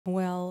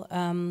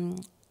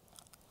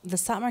the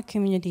Satmar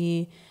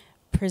community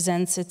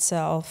presents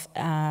itself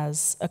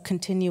as a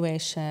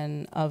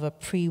continuation of a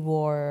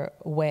pre-war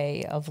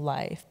way of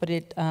life, but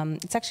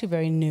it's actually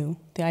very new.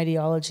 The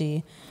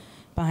ideology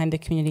behind the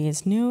community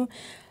is new.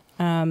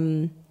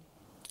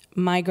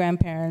 My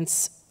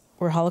grandparents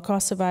were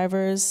Holocaust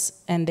survivors,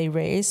 and they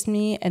raised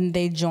me, and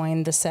they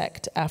joined the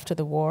sect after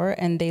the war,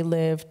 and they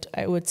lived,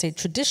 I would say,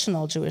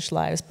 traditional Jewish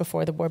lives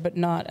before the war, but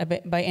not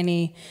by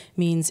any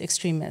means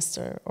extremists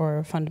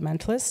or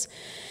fundamentalists.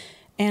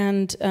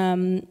 And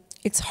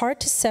it's hard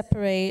to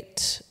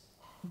separate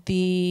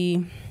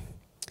the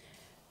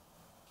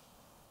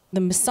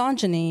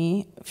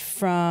misogyny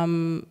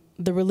from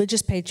the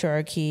religious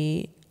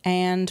patriarchy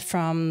and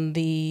from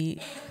the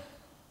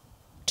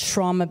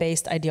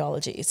trauma-based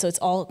ideology. So it's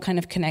all kind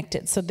of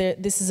connected. So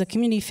this is a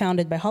community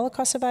founded by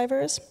Holocaust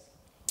survivors,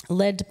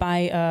 led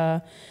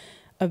by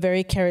a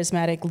very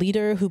charismatic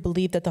leader who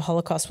believed that the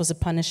Holocaust was a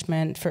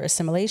punishment for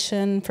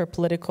assimilation, for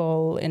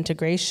political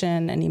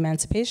integration and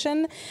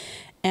emancipation.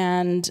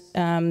 And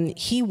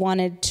he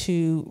wanted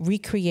to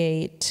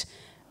recreate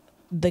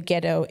the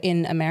ghetto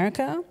in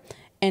America.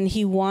 And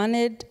he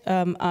wanted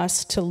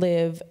us to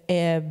live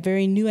a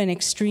very new and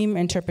extreme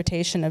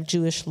interpretation of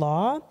Jewish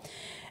law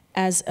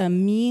as a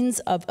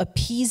means of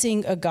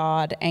appeasing a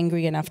God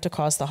angry enough to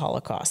cause the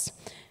Holocaust.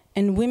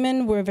 And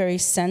women were very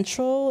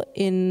central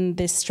in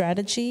this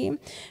strategy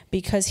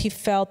because he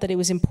felt that it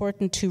was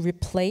important to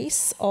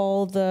replace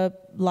all the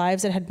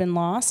lives that had been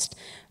lost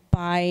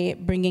by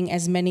bringing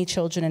as many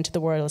children into the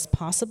world as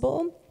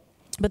possible.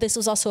 But this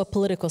was also a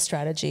political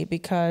strategy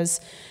because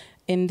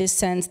in this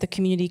sense, the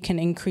community can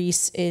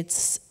increase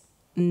its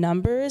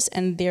numbers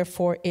and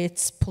therefore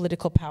its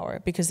political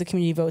power because the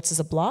community votes as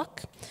a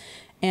bloc.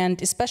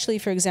 And especially,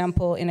 for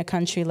example, in a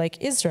country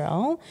like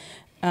Israel,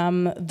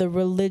 the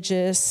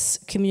religious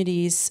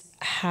communities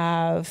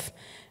have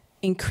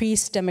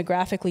increased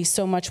demographically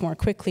so much more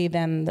quickly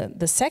than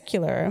the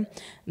secular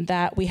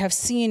that we have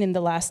seen in the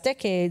last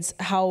decades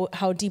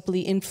how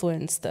deeply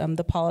influenced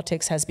the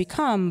politics has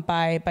become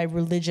by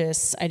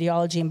religious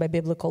ideology and by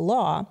biblical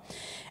law.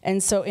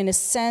 And so in a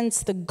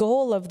sense, the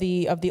goal of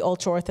the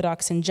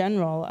ultra-Orthodox in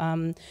general,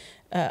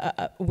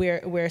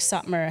 where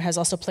Satmar has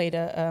also played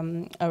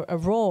a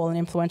role, an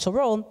influential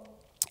role,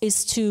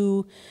 is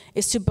to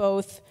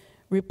both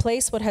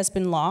replace what has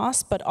been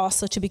lost, but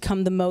also to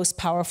become the most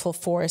powerful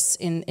force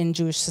in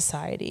Jewish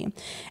society.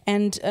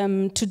 And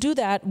to do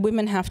that,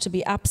 women have to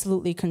be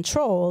absolutely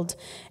controlled,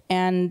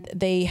 and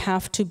they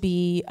have to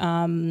be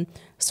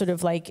sort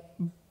of like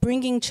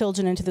bringing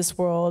children into this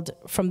world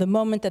from the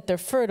moment that they're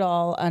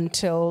fertile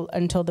until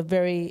the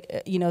very,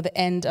 the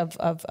end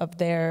of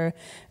their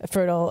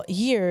fertile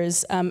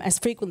years as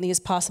frequently as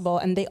possible.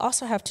 And they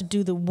also have to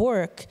do the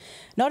work,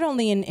 not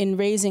only in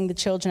raising the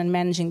children and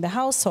managing the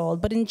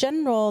household, but in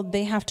general,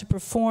 they have to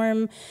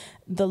perform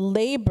the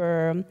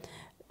labor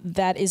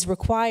that is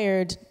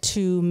required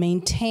to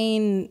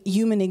maintain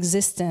human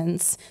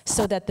existence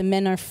so that the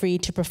men are free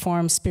to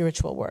perform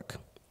spiritual work.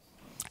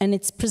 And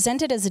it's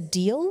presented as a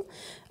deal,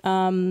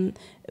 in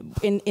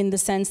the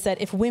sense that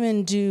if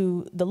women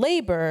do the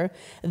labor,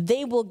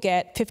 they will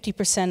get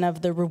 50%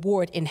 of the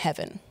reward in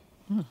heaven,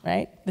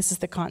 right? This is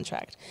the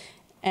contract.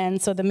 And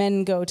so the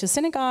men go to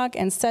synagogue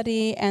and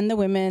study, and the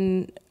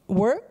women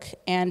work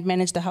and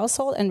manage the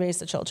household and raise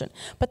the children.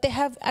 But they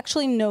have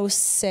actually no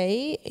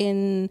say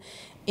in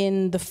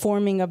the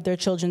forming of their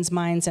children's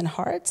minds and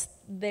hearts.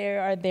 They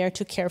are there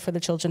to care for the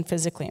children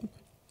physically.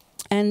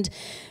 And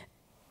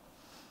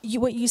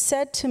what you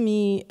said to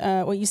me,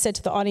 what you said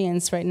to the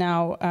audience right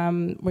now,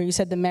 where you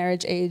said the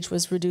marriage age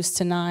was reduced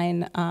to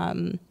 9,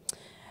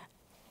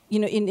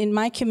 in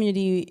my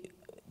community,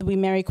 we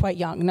marry quite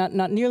young,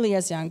 not nearly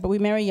as young, but we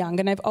marry young.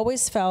 And I've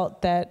always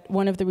felt that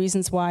one of the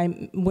reasons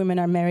why women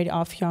are married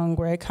off young,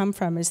 where I come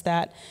from, is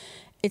that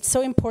it's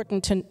so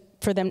important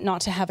for them not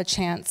to have a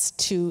chance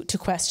to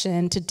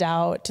question, to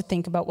doubt, to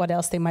think about what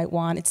else they might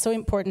want. It's so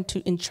important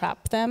to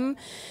entrap them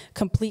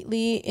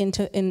completely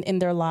in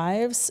their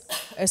lives,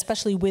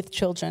 especially with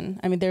children.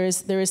 I mean, there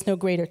is no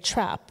greater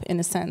trap, in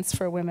a sense,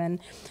 for women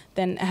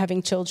than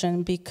having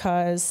children,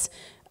 because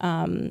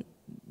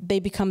they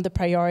become the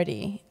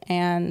priority.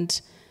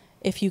 And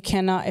if you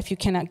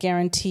cannot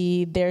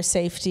guarantee their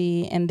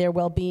safety and their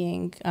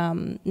well-being,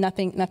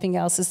 nothing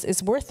else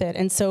is worth it.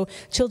 And so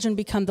children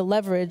become the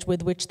leverage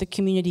with which the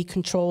community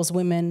controls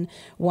women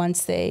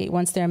once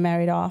they're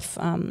married off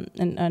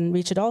and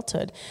reach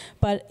adulthood.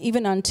 But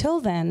even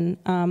until then,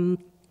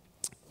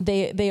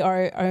 they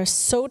are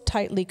so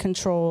tightly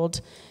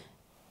controlled,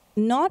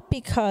 not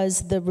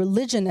because the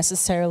religion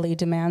necessarily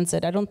demands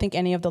it. I don't think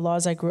any of the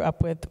laws I grew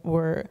up with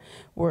were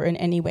in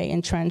any way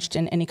entrenched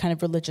in any kind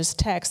of religious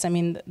text. I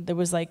mean, there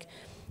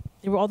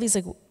were all these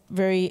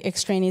very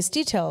extraneous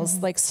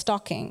details, like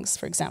stockings,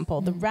 for example.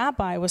 The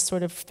rabbi was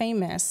sort of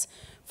famous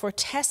for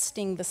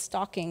testing the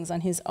stockings on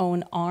his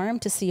own arm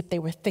to see if they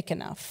were thick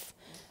enough.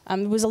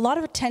 There was a lot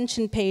of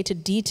attention paid to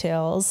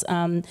details,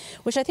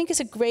 which I think is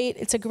a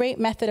great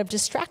method of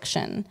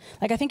distraction.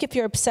 Like, I think if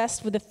you're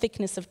obsessed with the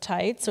thickness of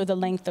tights or the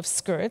length of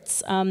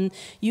skirts,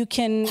 you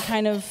can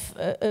kind of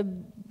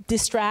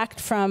distract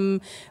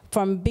from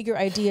bigger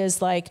ideas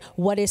like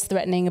what is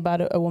threatening about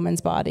a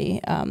woman's body,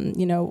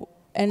 you know.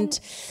 And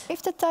if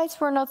the tights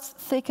were not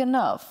thick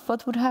enough,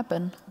 what would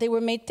happen? They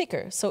were made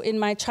thicker. So in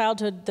my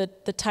childhood,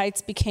 the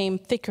tights became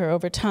thicker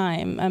over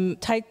time.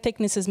 Tight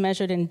thickness is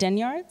measured in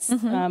deniards.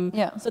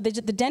 So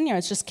the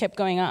deniards just kept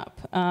going up.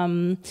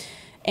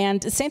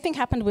 And the same thing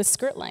happened with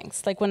skirt lengths.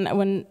 Like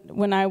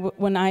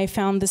when I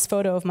found this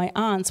photo of my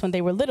aunts when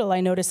they were little,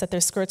 I noticed that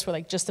their skirts were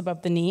like just above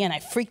the knee, and I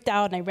freaked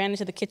out and I ran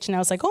into the kitchen.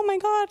 I was like, "Oh my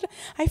God,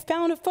 I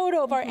found a photo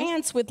of our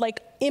aunts with like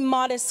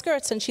immodest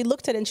skirts." And she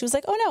looked at it and she was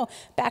like, "Oh no,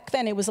 back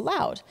then it was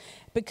allowed."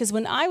 Because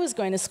when I was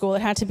going to school,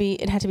 it had to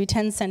be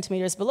 10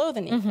 centimeters below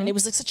the knee, and it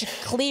was like such a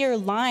clear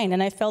line,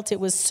 and I felt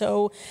it was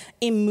so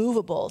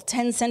immovable.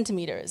 10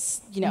 centimeters,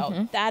 you know,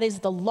 that is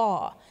the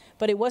law.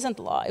 But it wasn't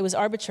the law. It was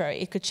arbitrary.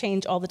 It could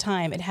change all the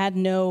time. It had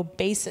no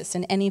basis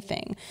in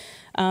anything.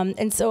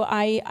 And so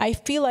I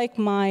feel like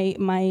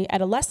my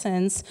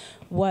adolescence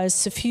was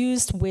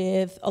suffused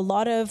with a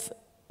lot of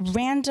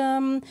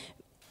random,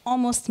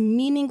 almost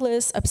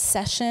meaningless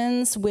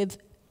obsessions with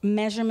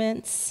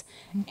measurements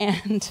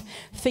and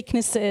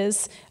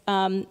thicknesses,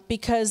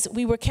 because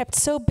we were kept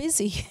so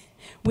busy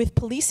with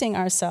policing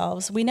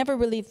ourselves. We never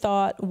really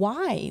thought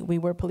why we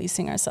were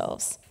policing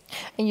ourselves.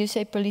 And you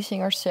say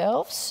policing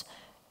ourselves,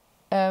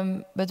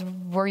 but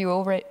were you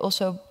already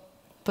also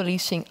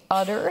policing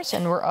others,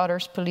 and were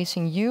others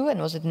policing you? And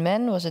was it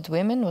men, was it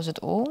women, was it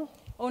all?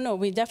 Oh no,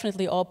 we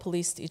definitely all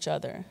policed each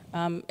other.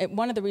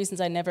 One of the reasons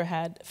I never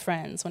had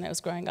friends when I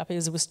was growing up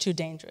is it was too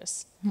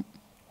dangerous.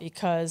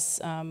 Because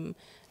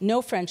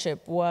no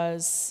friendship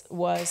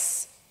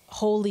was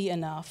holy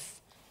enough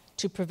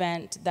to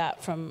prevent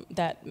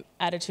that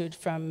attitude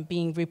from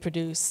being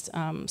reproduced.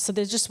 So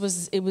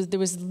there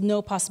was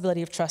no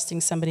possibility of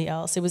trusting somebody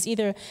else. It was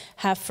either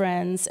have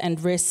friends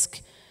and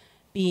risk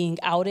being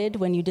outed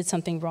when you did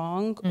something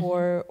wrong,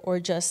 or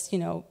just, you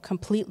know,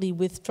 completely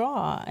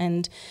withdraw.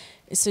 And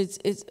so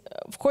it's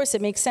of course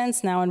it makes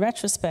sense now in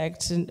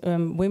retrospect.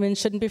 Women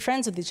shouldn't be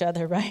friends with each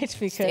other, right?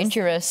 Because it's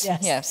dangerous.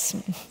 Yes.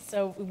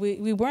 So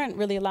we weren't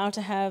really allowed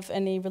to have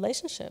any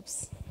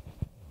relationships.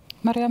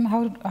 Maryam,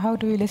 how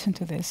do you listen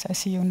to this? I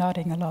see you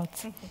nodding a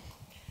lot.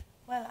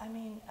 Well, I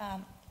mean,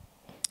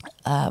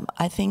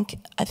 I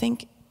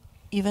think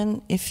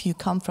even if you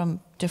come from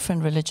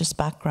different religious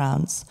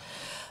backgrounds,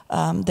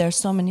 there are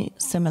so many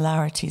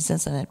similarities,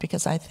 isn't it?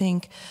 Because I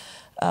think,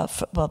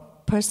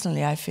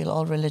 personally, I feel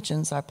all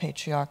religions are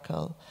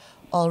patriarchal.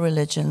 All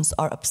religions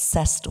are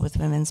obsessed with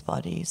women's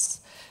bodies,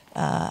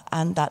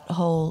 and that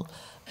whole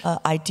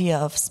idea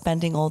of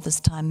spending all this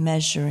time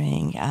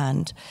measuring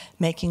and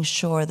making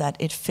sure that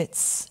it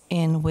fits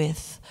in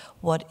with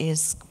what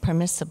is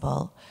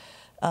permissible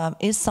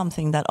is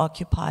something that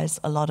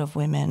occupies a lot of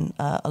women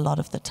a lot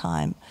of the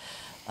time,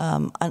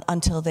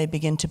 until they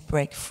begin to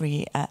break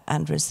free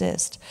and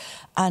resist.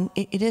 And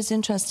it is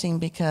interesting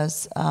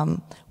because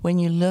when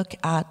you look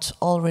at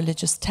all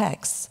religious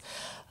texts,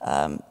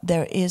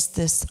 there is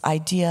this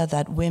idea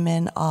that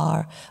women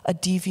are a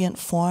deviant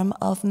form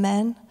of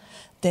men.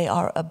 They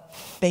are a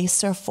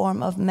baser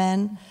form of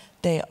men.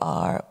 They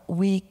are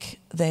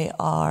weak. They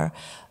are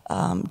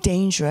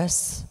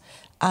dangerous.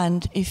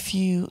 And if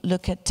you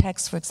look at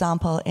texts, for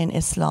example, in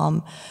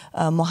Islam,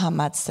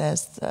 Muhammad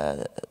says,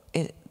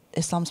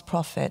 Islam's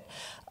prophet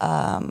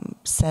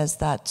says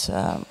that,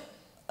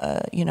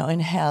 in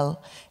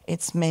hell,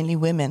 it's mainly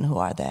women who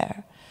are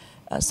there.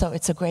 So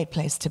it's a great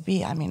place to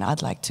be. I mean,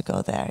 I'd like to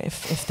go there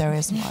if there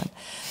is one.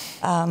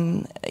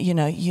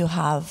 You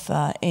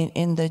have,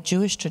 in the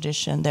Jewish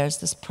tradition, there's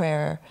this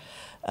prayer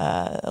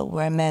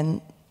where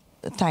men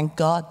thank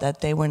God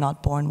that they were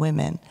not born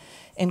women.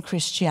 In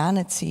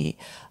Christianity,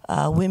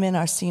 women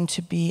are seen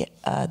to be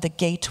the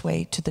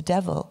gateway to the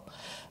devil.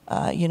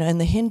 In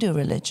the Hindu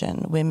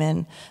religion,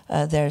 women,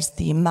 there's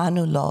the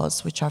Manu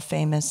laws, which are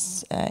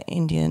famous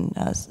Indian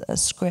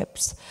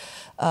scripts,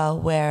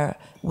 where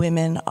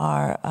women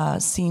are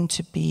seen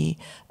to be,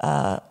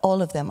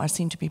 all of them are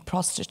seen to be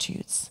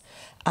prostitutes.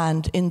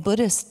 And in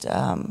Buddhist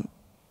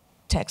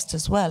text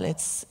as well,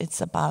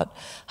 it's about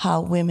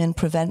how women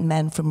prevent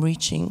men from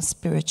reaching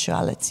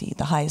spirituality,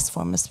 the highest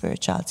form of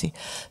spirituality.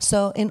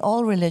 So in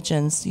all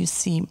religions, you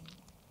see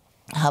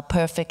how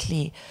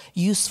perfectly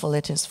useful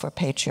it is for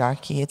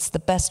patriarchy. It's the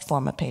best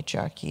form of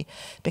patriarchy,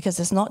 because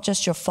it's not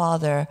just your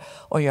father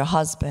or your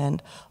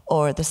husband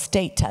or the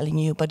state telling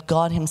you, but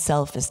God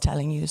himself is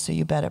telling you, so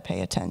you better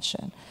pay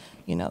attention,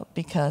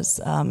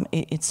 because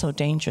it's so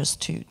dangerous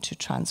to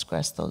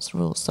transgress those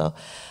rules. So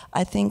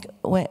I think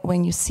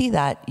when you see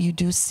that, you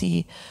do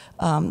see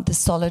the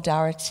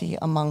solidarity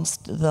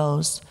amongst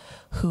those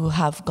who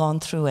have gone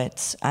through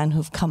it and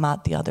who've come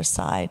out the other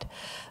side,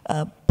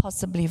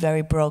 possibly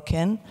very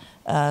broken,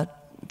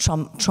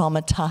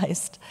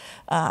 traumatized.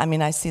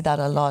 I see that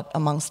a lot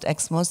amongst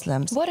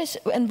ex-Muslims. What is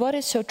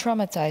so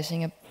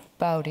traumatizing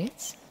about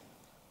it?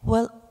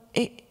 Well,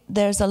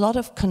 there's a lot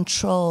of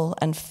control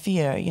and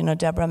fear.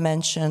 Deborah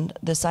mentioned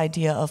this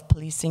idea of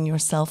policing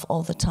yourself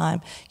all the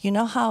time. You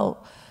know how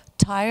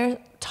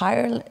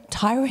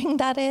tiring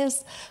that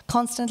is,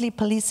 constantly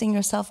policing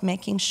yourself,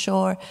 making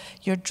sure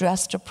you're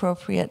dressed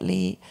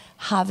appropriately,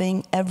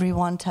 having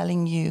everyone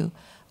telling you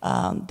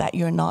that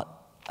you're not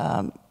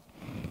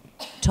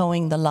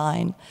towing the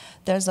line.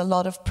 There's a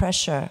lot of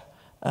pressure,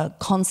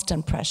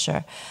 constant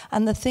pressure.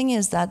 And the thing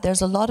is that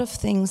there's a lot of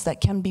things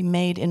that can be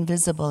made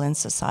invisible in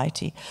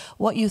society.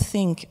 What you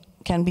think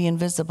can be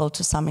invisible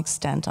to some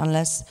extent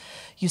unless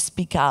you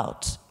speak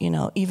out. You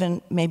know,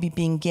 even maybe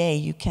being gay,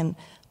 you can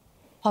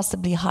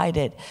possibly hide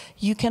it.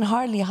 You can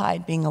hardly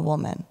hide being a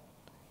woman,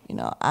 you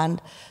know,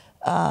 and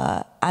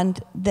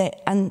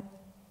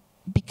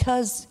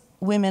because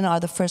women are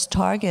the first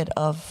target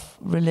of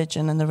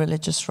religion and the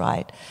religious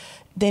right,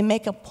 they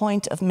make a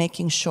point of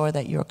making sure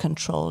that you're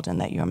controlled and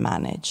that you're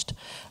managed.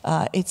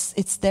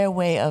 It's their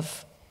way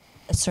of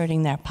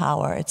asserting their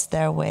power. It's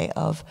their way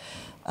of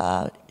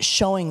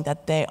showing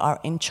that they are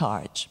in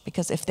charge.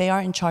 Because if they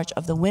are in charge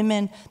of the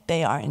women,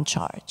 they are in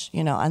charge,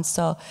 you know. And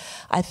so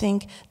I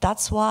think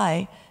that's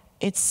why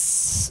it's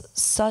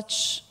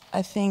such,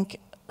 I think,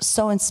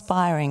 so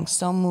inspiring,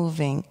 so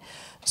moving,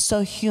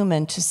 so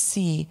human to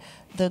see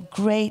the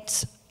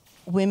great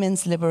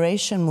women's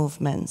liberation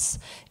movements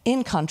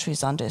in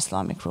countries under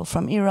Islamic rule,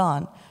 from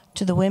Iran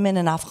to the women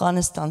in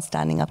Afghanistan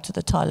standing up to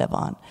the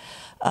Taliban,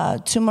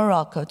 to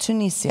Morocco,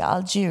 Tunisia,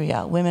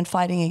 Algeria, women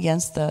fighting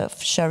against the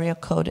Sharia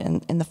code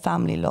in the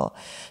family law.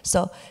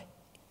 So,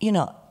 you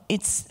know,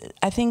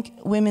 I think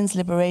women's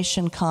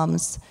liberation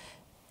comes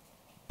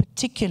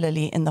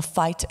particularly in the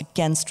fight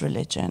against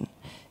religion.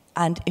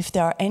 And if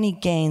there are any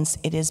gains,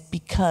 it is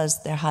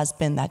because there has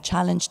been that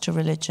challenge to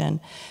religion,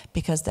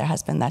 because there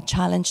has been that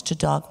challenge to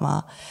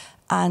dogma,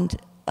 and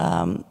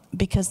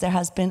because there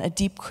has been a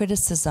deep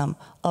criticism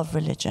of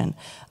religion.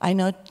 I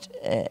know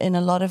in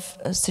a lot of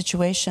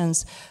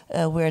situations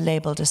we're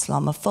labeled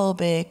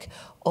Islamophobic,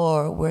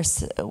 or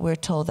we're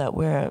told that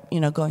we're, you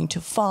know, going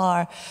too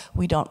far,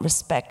 we don't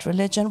respect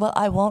religion. Well,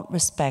 I won't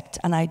respect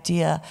an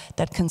idea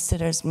that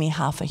considers me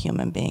half a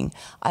human being.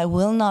 I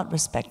will not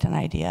respect an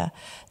idea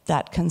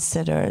that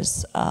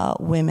considers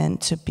women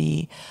to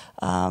be,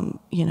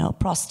 you know,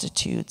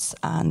 prostitutes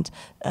and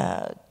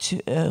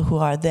who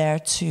are there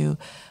to,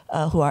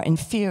 who are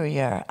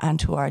inferior and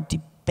who are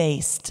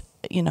debased.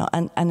 You know,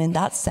 and in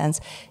that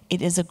sense,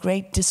 it is a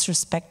great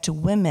disrespect to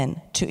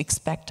women to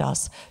expect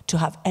us to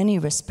have any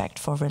respect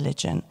for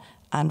religion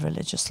and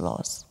religious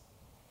laws.